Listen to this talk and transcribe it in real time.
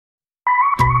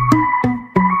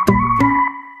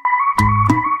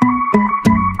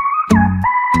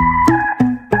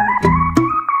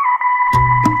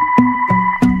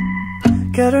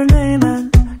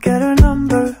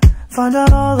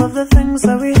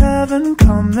have in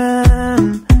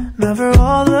common, never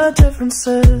all the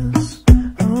differences.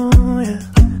 Oh yeah.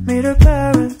 Meet her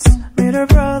parents, meet her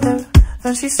brother,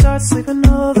 then she starts sleeping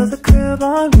over the crib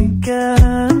on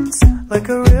weekends, like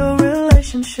a real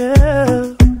relationship.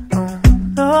 Oh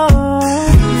no.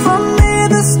 For me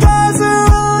the stars are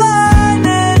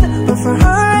aligning, but for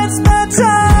her it's bad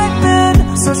timing,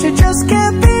 so she just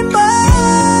can't be mine.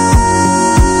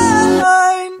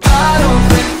 I don't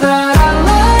think that I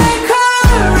like her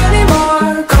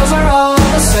anymore, 'cause we're all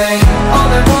the same. All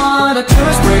they wanna do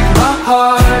is break my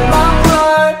heart, my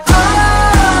heart.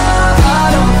 I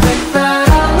don't think that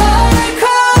I like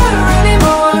her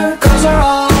anymore, 'cause we're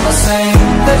all the same.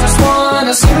 They just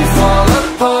wanna see me fall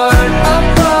apart,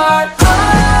 apart.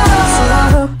 So I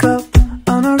hook up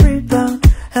on a rebound,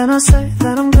 and I say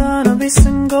that I'm gonna be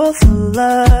single for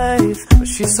life, but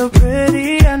she's so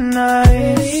pretty and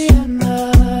nice.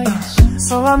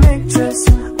 So I make just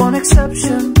one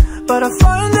exception, but I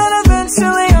find that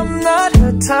eventually I'm not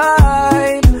her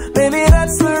type. Maybe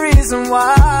that's the reason why.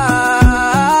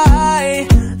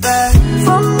 That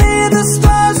for me the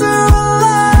stars are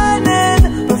aligning,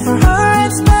 but for her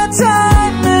it's bad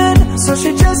timing, so she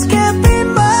just can't be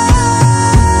mine.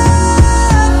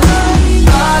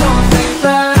 I don't think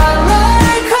that I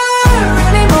like her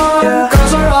anymore, yeah,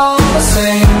 'cause we're all the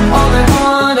same. All they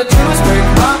wanna do is break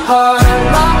my heart,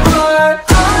 my heart.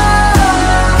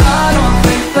 I don't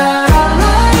think that I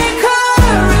like her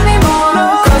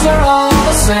anymore, 'cause we're all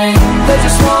the same. They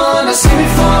just wanna see me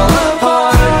fall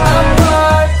apart,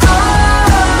 apart.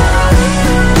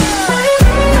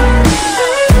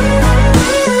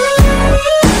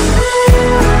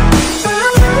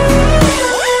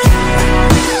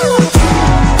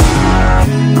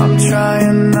 I'm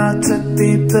trying not to be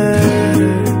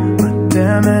bitter, but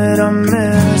damn it, I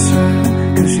miss her,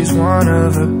 'cause she's one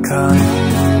of a kind.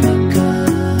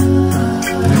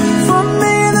 For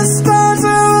me the stars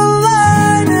are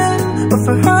aligning, but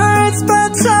for her it's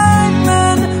bad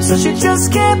timing, so she just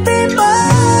can't be mine.